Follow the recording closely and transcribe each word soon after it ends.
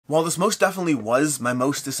While this most definitely was my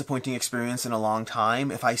most disappointing experience in a long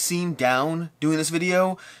time, if I seem down doing this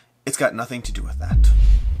video, it's got nothing to do with that.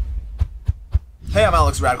 Hey, I'm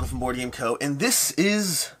Alex Radical from Board Game Co, and this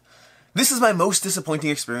is my most disappointing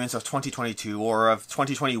experience of 2022, or of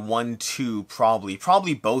 2021 too,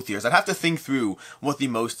 probably both years. I'd have to think through what the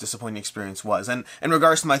most disappointing experience was. And in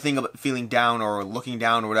regards to my thing about feeling down or looking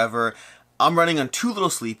down or whatever, I'm running on too little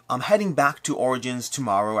sleep. I'm heading back to Origins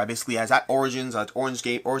tomorrow. I basically was at Origins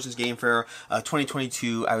Game Fair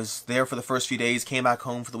 2022. I was there for the first few days, came back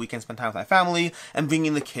home for the weekend, spent time with my family, and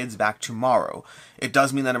bringing the kids back tomorrow. It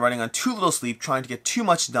does mean that I'm running on too little sleep, trying to get too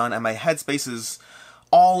much done, and my headspace is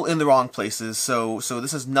all in the wrong places, so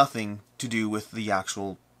this has nothing to do with the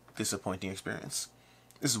actual disappointing experience.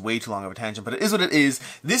 This is way too long of a tangent, but it is what it is.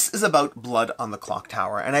 This is about Blood on the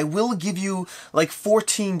Clocktower, and I will give you like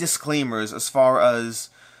 14 disclaimers as far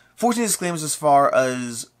as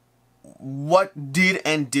what did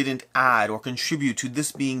and didn't add or contribute to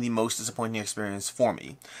this being the most disappointing experience for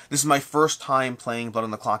me. This is my first time playing Blood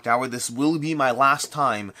on the Clocktower. This will be my last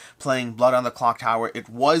time playing Blood on the Clocktower. It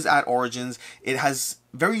was at Origins. It has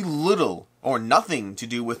very little or nothing to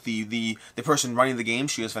do with the person running the game.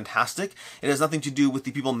 She was fantastic. It has nothing to do with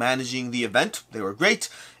the people managing the event. They were great.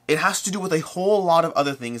 It has to do with a whole lot of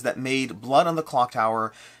other things that made Blood on the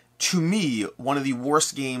Clocktower, to me, one of the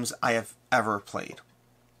worst games I have ever played.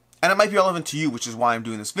 And it might be relevant to you, which is why I'm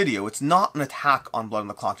doing this video. It's not an attack on Blood on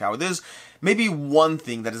the Clocktower. There's maybe one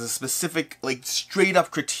thing that is a specific, like, straight-up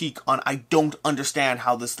critique on I don't understand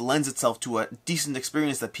how this lends itself to a decent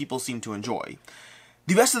experience that people seem to enjoy.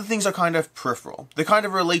 The rest of the things are kind of peripheral. They kind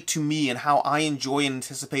of relate to me and how I enjoy and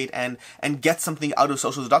anticipate and get something out of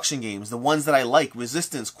social deduction games. The ones that I like,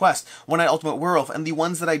 Resistance, Quest, One Night Ultimate Werewolf, and the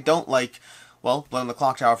ones that I don't like, well, Blood on the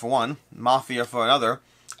Clocktower for one, Mafia for another.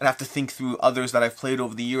 I'd have to think through others that I've played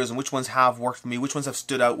over the years and which ones have worked for me, which ones have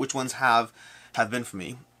stood out, which ones have been for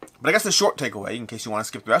me. But I guess the short takeaway, in case you want to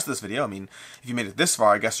skip the rest of this video, I mean, if you made it this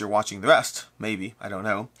far, I guess you're watching the rest. Maybe. I don't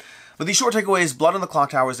know. But the short takeaway is Blood on the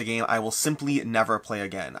Clocktower is a game I will simply never play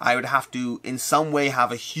again. I would have to, in some way,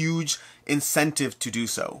 have a huge incentive to do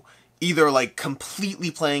so. Either, like, completely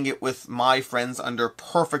playing it with my friends under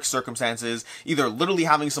perfect circumstances, either literally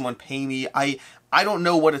having someone pay me. I don't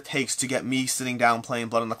know what it takes to get me sitting down playing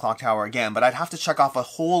Blood on the Clocktower again, but I'd have to check off a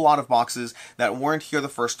whole lot of boxes that weren't here the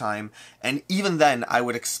first time, and even then, I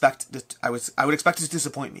would expect it to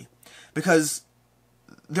disappoint me, because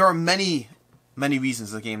there are many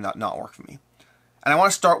reasons the game not work for me. And I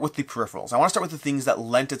want to start with the peripherals. I want to start with the things that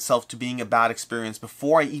lent itself to being a bad experience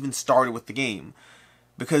before I even started with the game,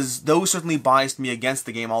 because those certainly biased me against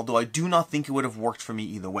the game, although I do not think it would have worked for me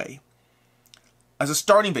either way. As a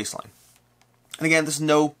starting baseline, and again, this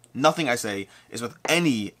is nothing I say is with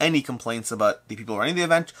any complaints about the people running the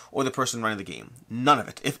event or the person running the game. None of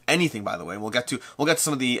it. If anything, by the way, we'll get to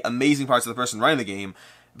some of the amazing parts of the person running the game,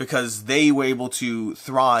 because they were able to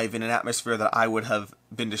thrive in an atmosphere that I would have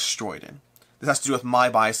been destroyed in. This has to do with my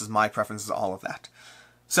biases, my preferences, all of that.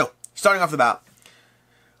 So, starting off the bat,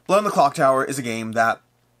 Blood on the Clocktower is a game that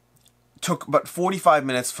took about 45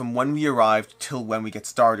 minutes from when we arrived till when we get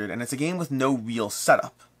started, and it's a game with no real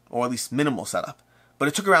setup, or at least minimal setup. But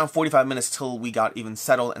it took around 45 minutes till we got even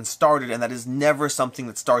settled and started, and that is never something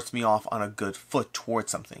that starts me off on a good foot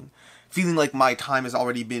towards something. Feeling like my time has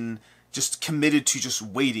already been just committed to just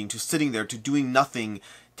waiting, to sitting there, to doing nothing,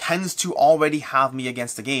 tends to already have me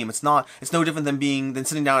against the game. It's no different than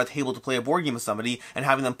sitting down at a table to play a board game with somebody and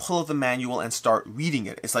having them pull out the manual and start reading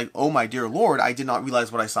it. It's like, oh my dear lord, I did not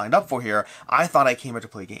realize what I signed up for here. I thought I came here to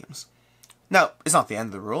play games. Now, it's not the end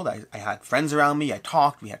of the world. I had friends around me, I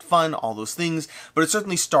talked, we had fun, all those things, but it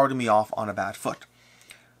certainly started me off on a bad foot.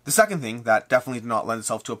 The second thing that definitely did not lend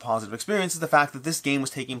itself to a positive experience is the fact that this game was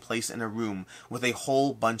taking place in a room with a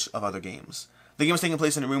whole bunch of other games. The game was taking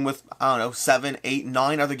place in a room with, I don't know, 7, 8,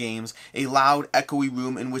 9 other games, a loud, echoey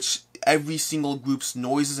room in which every single group's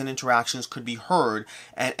noises and interactions could be heard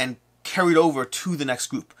and carried over to the next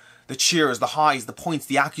group. The cheers, the highs, the points,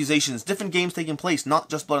 the accusations, different games taking place, not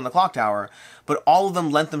just Blood on the Clocktower, but all of them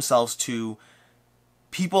lent themselves to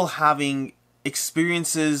people having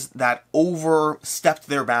experiences that overstepped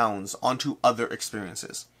their bounds onto other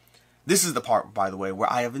experiences. This is the part, by the way,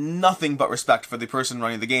 where I have nothing but respect for the person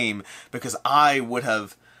running the game, because I would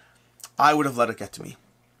have let it get to me.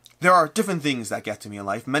 There are different things that get to me in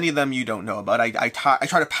life. Many of them you don't know about. I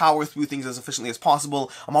try to power through things as efficiently as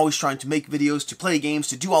possible. I'm always trying to make videos, to play games,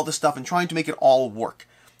 to do all this stuff, and trying to make it all work.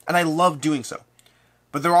 And I love doing so.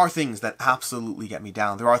 But there are things that absolutely get me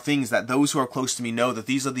down. There are things that those who are close to me know that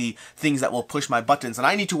these are the things that will push my buttons, and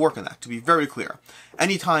I need to work on that, to be very clear.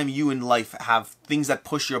 Anytime you in life have things that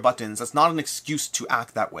push your buttons, that's not an excuse to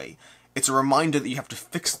act that way. It's a reminder that you have to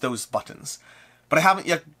fix those buttons. But I haven't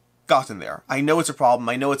yet gotten there. I know it's a problem,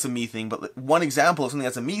 I know it's a me thing, but one example of something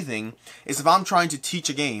that's a me thing is if I'm trying to teach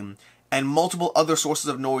a game and multiple other sources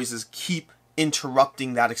of noises keep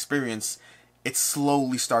interrupting that experience, it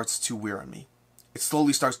slowly starts to wear on me. It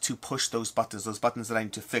slowly starts to push those buttons that I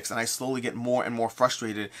need to fix, and I slowly get more and more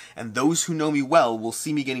frustrated, and those who know me well will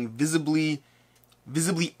see me getting visibly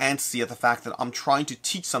antsy at the fact that I'm trying to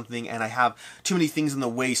teach something and I have too many things in the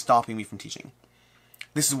way stopping me from teaching.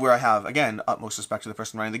 This is where I have, again, utmost respect to the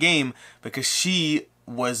person running the game, because she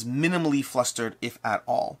was minimally flustered, if at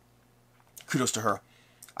all. Kudos to her.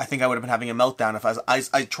 I think I would have been having a meltdown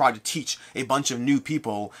if I tried to teach a bunch of new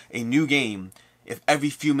people a new game. If every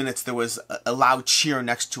few minutes there was a loud cheer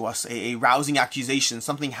next to us, a rousing accusation,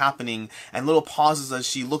 something happening, and little pauses as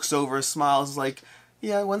she looks over, smiles like,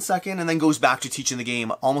 yeah, 1 second, and then goes back to teaching the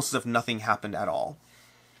game, almost as if nothing happened at all.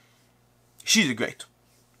 She did great.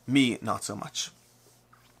 Me, not so much.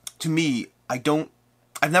 To me,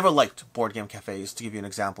 I've never liked board game cafes, to give you an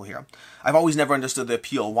example here. I've always never understood the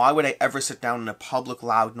appeal. Why would I ever sit down in a public,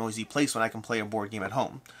 loud, noisy place when I can play a board game at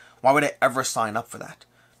home? Why would I ever sign up for that?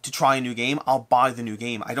 To try a new game, I'll buy the new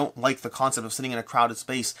game. I don't like the concept of sitting in a crowded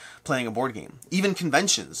space playing a board game. Even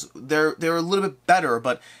conventions, they're a little bit better,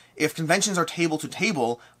 but if conventions are table to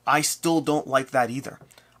table, I still don't like that either.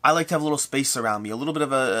 I like to have a little space around me, a little bit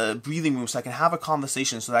of a breathing room so I can have a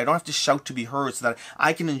conversation, so that I don't have to shout to be heard, so that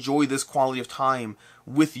I can enjoy this quality of time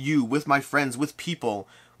with you, with my friends, with people,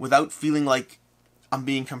 without feeling like I'm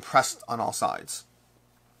being compressed on all sides.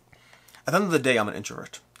 At the end of the day, I'm an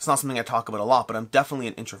introvert. It's not something I talk about a lot, but I'm definitely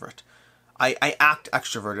an introvert. I act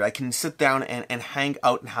extroverted. I can sit down and hang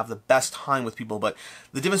out and have the best time with people, but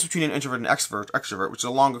the difference between an introvert and an extrovert, which is a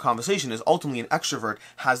longer conversation, is ultimately an extrovert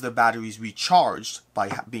has their batteries recharged by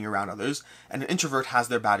being around others, and an introvert has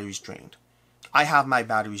their batteries drained. I have my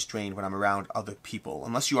batteries drained when I'm around other people,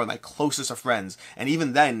 unless you are my closest of friends, and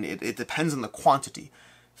even then, it depends on the quantity.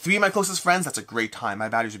 3 of my closest friends, that's a great time. My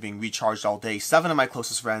batteries are being recharged all day. 7 of my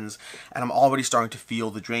closest friends, and I'm already starting to feel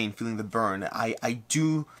the drain, feeling the burn.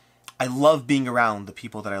 I love being around the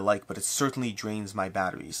people that I like, but it certainly drains my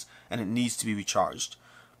batteries, and it needs to be recharged.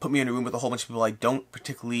 Put me in a room with a whole bunch of people I don't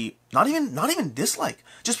particularly, not even dislike,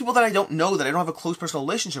 just people that I don't know, that I don't have a close personal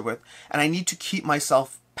relationship with, and I need to keep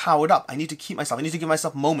myself powered up. I need to give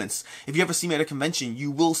myself moments. If you ever see me at a convention, you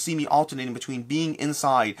will see me alternating between being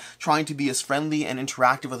inside, trying to be as friendly and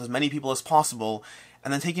interactive with as many people as possible,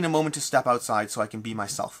 and then taking a moment to step outside so I can be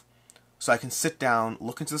myself. So I can sit down,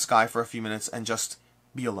 look into the sky for a few minutes, and just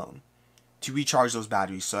be alone. To recharge those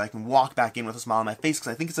batteries so I can walk back in with a smile on my face,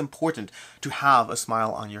 because I think it's important to have a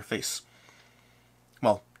smile on your face.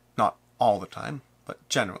 Well, not all the time, but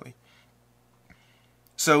generally.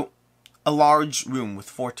 So, a large room with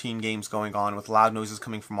 14 games going on with loud noises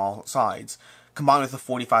coming from all sides, combined with a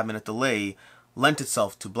 45-minute delay, lent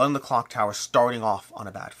itself to Blood on the Clocktower starting off on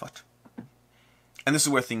a bad foot. And this is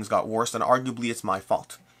where things got worse, and arguably it's my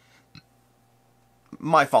fault.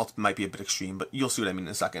 My fault might be a bit extreme, but you'll see what I mean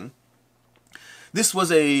in a second. This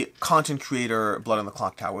was a content creator Blood on the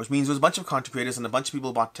Clocktower, which means there was a bunch of content creators and a bunch of people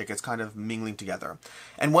who bought tickets kind of mingling together.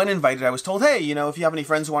 And when invited, I was told, hey, if you have any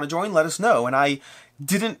friends who want to join, let us know. And I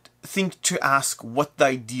didn't think to ask what the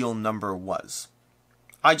ideal number was.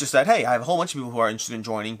 I just said, hey, I have a whole bunch of people who are interested in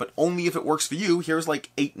joining, but only if it works for you. Here's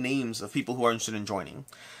like 8 names of people who are interested in joining.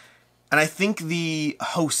 And I think the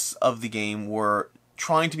hosts of the game were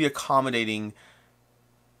trying to be accommodating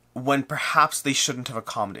when perhaps they shouldn't have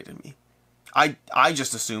accommodated me. I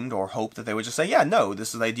just assumed or hoped that they would just say, yeah, no,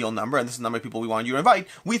 this is the ideal number, and this is the number of people we wanted you to invite.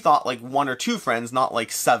 We thought like 1 or 2 friends, not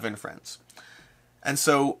like 7 friends. And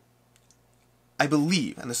so, I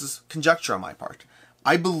believe, and this is conjecture on my part,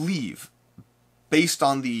 I believe, based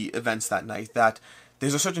on the events that night, that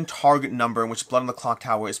there's a certain target number in which Blood on the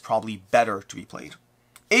Clocktower is probably better to be played.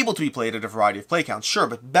 Able to be played at a variety of play counts, sure,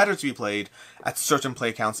 but better to be played at certain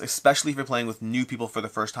play counts, especially if you're playing with new people for the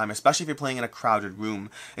first time, especially if you're playing in a crowded room,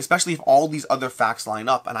 especially if all these other facts line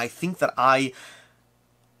up. And I think that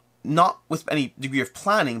not with any degree of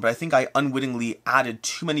planning, but I think I unwittingly added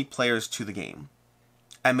too many players to the game.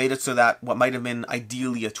 And made it so that what might have been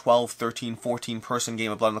ideally a 12, 13, 14 person game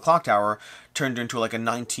of Blood on the Clocktower turned into like a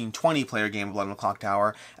 19, 20 player game of Blood on the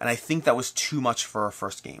Clocktower, and I think that was too much for our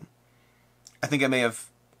first game. I think I may have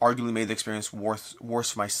arguably made the experience worse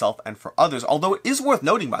for myself and for others. Although it is worth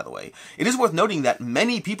noting, by the way, it is worth noting that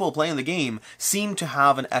many people playing the game seem to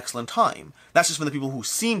have an excellent time. That's just from the people who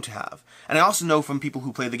seem to have. And I also know from people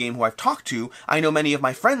who play the game who I've talked to, I know many of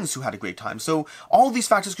my friends who had a great time. So all these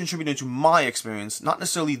factors contributed to my experience, not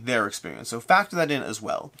necessarily their experience. So factor that in as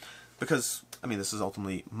well. Because, I mean, this is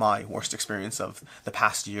ultimately my worst experience of the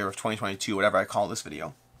past year of 2022, whatever I call this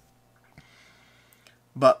video.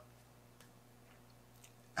 But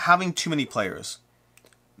having too many players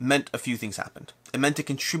meant a few things happened. It meant it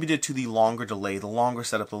contributed to the longer delay, the longer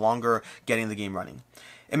setup, the longer getting the game running.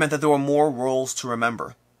 It meant that there were more roles to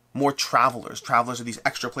remember. More travelers. Travelers are these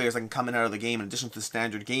extra players that can come in and out of the game in addition to the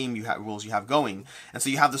standard game rules you have going. And so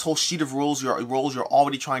you have this whole sheet of rules you're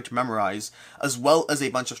already trying to memorize, as well as a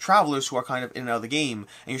bunch of travelers who are kind of in and out of the game.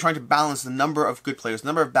 And you're trying to balance the number of good players, the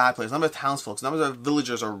number of bad players, the number of townsfolk, the number of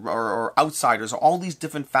villagers or outsiders, or all these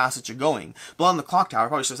different facets you're going. Blood on the Clocktower, I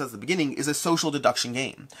probably should have said at the beginning, is a social deduction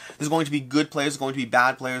game. There's going to be good players, there's going to be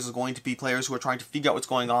bad players, there's going to be players who are trying to figure out what's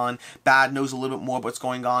going on. Bad knows a little bit more about what's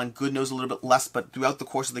going on, good knows a little bit less, but throughout the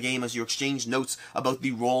course of the game, as you exchange notes about the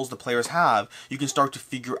roles the players have, you can start to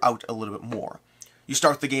figure out a little bit more. You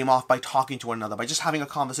start the game off by talking to one another, by just having a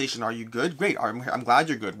conversation. Are you good? Great. I'm glad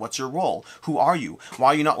you're good. What's your role? Who are you? Why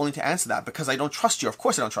are you not willing to answer that? Because I don't trust you. Of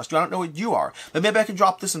course I don't trust you. I don't know what you are. But maybe I can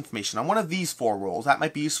drop this information on one of these 4 roles. That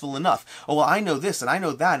might be useful enough. Oh, well, I know this and I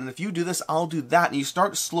know that, and if you do this, I'll do that. And you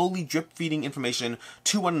start slowly drip-feeding information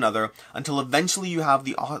to one another until eventually you have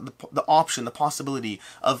the option, the possibility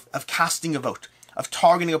of casting a vote, of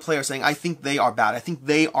targeting a player, saying, I think they are bad. I think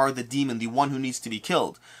they are the demon, the one who needs to be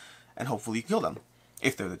killed. And hopefully you kill them,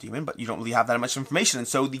 if they're the demon, but you don't really have that much information. And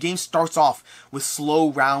so the game starts off with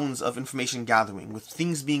slow rounds of information gathering, with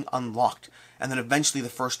things being unlocked. And then eventually the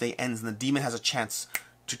first day ends and the demon has a chance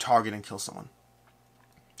to target and kill someone.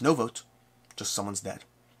 No vote, just someone's dead.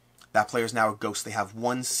 That player is now a ghost. They have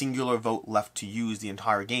one singular vote left to use the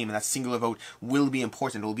entire game, and that singular vote will be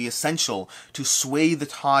important. It will be essential to sway the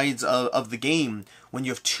tides of the game when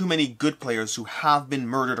you have too many good players who have been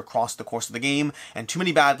murdered across the course of the game, and too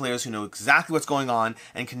many bad players who know exactly what's going on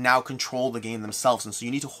and can now control the game themselves. And so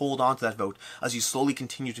you need to hold on to that vote as you slowly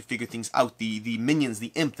continue to figure things out. The minions,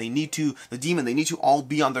 the imp, the demon, they need to all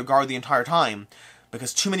be on their guard the entire time,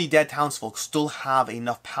 because too many dead townsfolk still have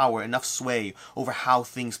enough power, enough sway over how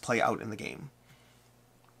things play out in the game.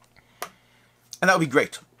 And that would be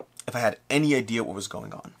great if I had any idea what was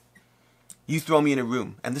going on. You throw me in a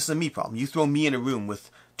room, and this is a me problem, you throw me in a room with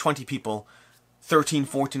 20 people, 13,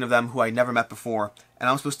 14 of them who I never met before, and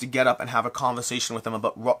I'm supposed to get up and have a conversation with them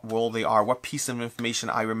about what role they are, what piece of information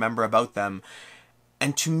I remember about them.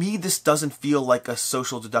 And to me, this doesn't feel like a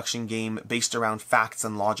social deduction game based around facts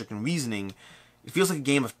and logic and reasoning. It feels like a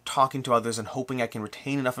game of talking to others and hoping I can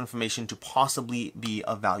retain enough information to possibly be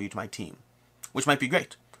of value to my team. Which might be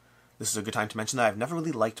great. This is a good time to mention that I've never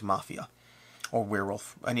really liked Mafia or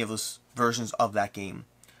Werewolf, any of those versions of that game.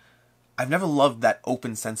 I've never loved that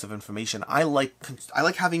open sense of information. I like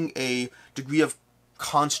having a degree of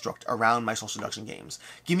construct around my social deduction games.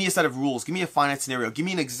 Give me a set of rules, give me a finite scenario, give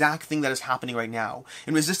me an exact thing that is happening right now.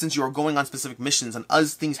 In Resistance, you are going on specific missions, and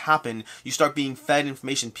as things happen, you start being fed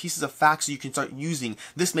information, pieces of facts you can start using.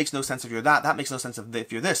 This makes no sense if you're that makes no sense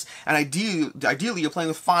if you're this. And ideally you're playing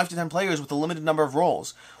with 5 to 10 players with a limited number of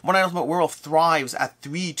roles. One Ultimate Werewolf thrives at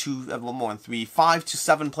 5 to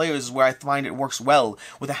 7 players is where I find it works well,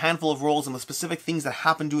 with a handful of roles and with specific things that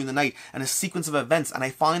happen during the night, and a sequence of events. And I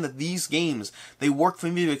find that these games, they work for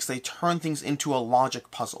me because they turn things into a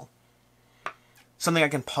logic puzzle. Something I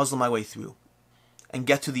can puzzle my way through and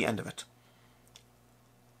get to the end of it.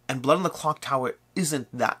 And Blood on the Clocktower isn't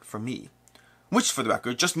that for me. Which, for the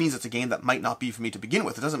record, just means it's a game that might not be for me to begin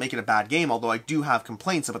with. It doesn't make it a bad game, although I do have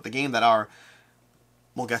complaints about the game that are...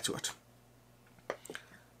 We'll get to it.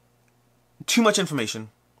 Too much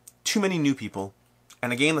information, too many new people,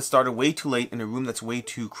 and a game that started way too late in a room that's way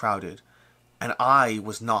too crowded. And I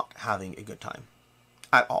was not having a good time.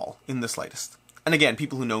 At all, in the slightest. And again,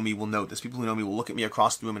 people who know me will know this. People who know me will look at me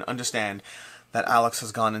across the room and understand that Alex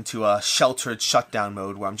has gone into a sheltered shutdown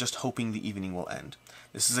mode where I'm just hoping the evening will end.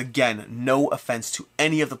 This is, again, no offense to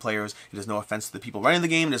any of the players. It is no offense to the people running the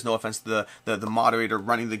game. It is no offense to the moderator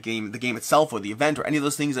running the game itself or the event or any of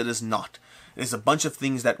those things. It is not. It is a bunch of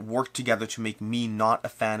things that work together to make me not a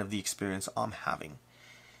fan of the experience I'm having.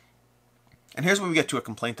 And here's where we get to a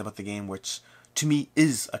complaint about the game, which to me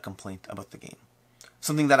is a complaint about the game.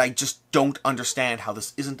 Something that I just don't understand how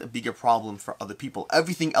this isn't a bigger problem for other people.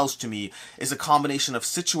 Everything else to me is a combination of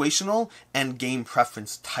situational and game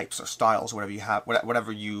preference types or styles, whatever you have, what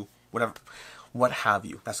have you.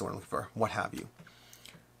 That's the word I'm looking for. What have you.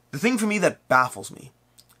 The thing for me that baffles me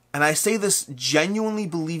And I say this genuinely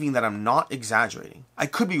believing that I'm not exaggerating. I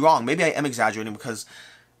could be wrong. Maybe I am exaggerating because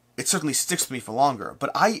it certainly sticks with me for longer.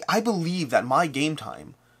 But I believe that my game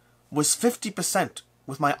time was 50%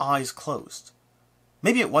 with my eyes closed.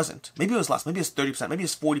 Maybe it wasn't. Maybe it was less. Maybe it's 30%. Maybe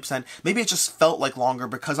it's 40%. Maybe it just felt like longer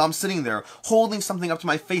because I'm sitting there holding something up to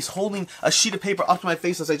my face, holding a sheet of paper up to my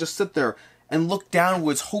face as I just sit there and look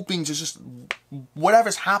downwards, hoping to just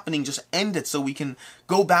whatever's happening just end it so we can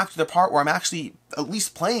go back to the part where I'm actually at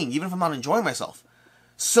least playing, even if I'm not enjoying myself.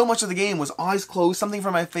 So much of the game was eyes closed, something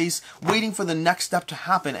for my face, waiting for the next step to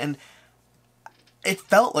happen, and it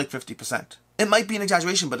felt like 50%. It might be an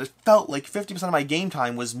exaggeration, but it felt like 50% of my game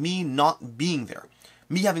time was me not being there.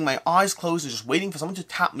 Me having my eyes closed and just waiting for someone to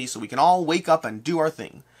tap me so we can all wake up and do our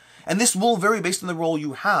thing. And this will vary based on the role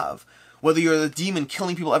you have. Whether you're the demon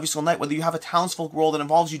killing people every single night, whether you have a townsfolk role that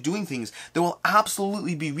involves you doing things, there will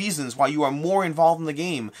absolutely be reasons why you are more involved in the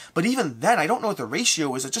game. But even then, I don't know what the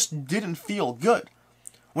ratio is, it just didn't feel good.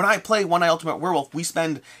 When I play One Eye Ultimate Werewolf, we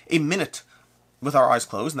spend a minute with our eyes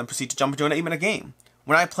closed and then proceed to jump into an 8-minute game.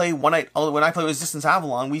 When I play Resistance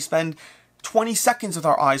Avalon, we spend 20 seconds with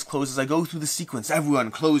our eyes closed as I go through the sequence. Everyone,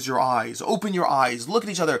 close your eyes, open your eyes, look at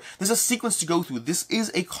each other. There's a sequence to go through. This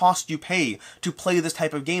is a cost you pay to play this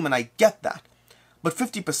type of game, and I get that. But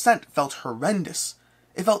 50% felt horrendous.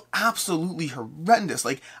 It felt absolutely horrendous.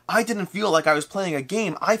 Like, I didn't feel like I was playing a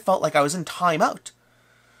game. I felt like I was in timeout.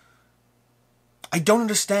 I don't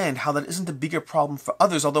understand how that isn't a bigger problem for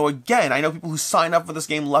others, although again, I know people who sign up for this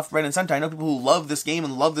game left, right, and center. I know people who love this game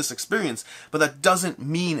and love this experience, but that doesn't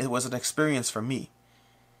mean it was an experience for me.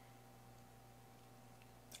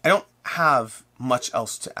 I don't have much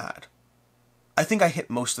else to add. I think I hit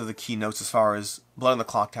most of the key notes as far as Blood on the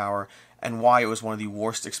Clocktower and why it was one of the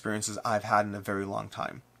worst experiences I've had in a very long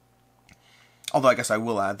time. Although I guess I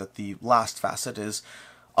will add that the last facet is,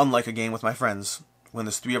 unlike a game with my friends, when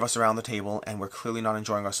there's 3 of us around the table and we're clearly not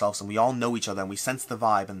enjoying ourselves and we all know each other and we sense the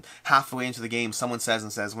vibe, and halfway into the game someone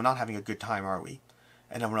says, we're not having a good time, are we?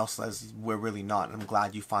 And everyone else says, we're really not, and I'm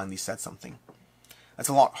glad you finally said something. That's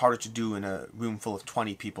a lot harder to do in a room full of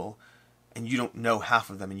 20 people, and you don't know half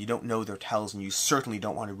of them, and you don't know their tells, and you certainly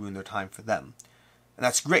don't want to ruin their time for them. And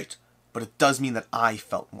that's great, but it does mean that I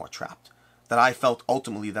felt more trapped. That I felt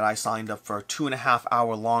ultimately that I signed up for a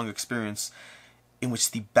 2.5-hour long experience in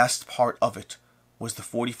which the best part of it was the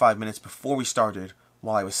 45 minutes before we started,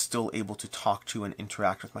 while I was still able to talk to and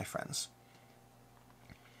interact with my friends.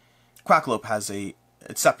 Quackalope has a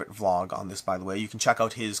separate vlog on this, by the way. You can check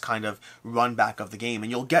out his kind of run back of the game,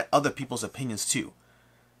 and you'll get other people's opinions too.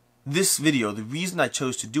 This video, the reason I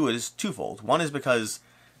chose to do it is twofold. One is because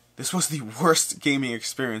this was the worst gaming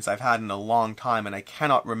experience I've had in a long time, and I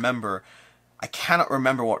cannot remember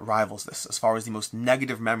what rivals this as far as the most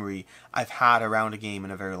negative memory I've had around a game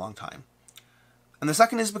in a very long time. And the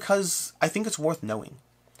second is because I think it's worth knowing.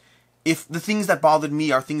 If the things that bothered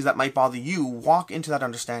me are things that might bother you, walk into that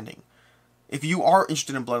understanding. If you are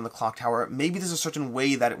interested in Blood on the Clocktower, maybe there's a certain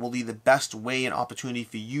way that it will be the best way and opportunity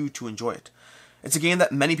for you to enjoy it. It's a game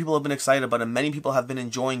that many people have been excited about and many people have been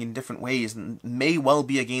enjoying in different ways, and may well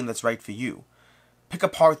be a game that's right for you. Pick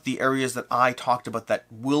apart the areas that I talked about that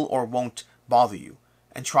will or won't bother you,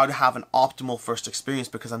 and try to have an optimal first experience,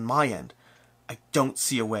 because on my end, I don't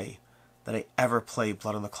see a way that I ever play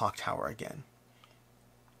Blood on the Clocktower again.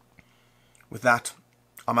 With that,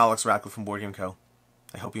 I'm Alex Radcliffe from Board Game Co.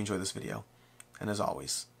 I hope you enjoyed this video, and as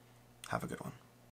always, have a good one.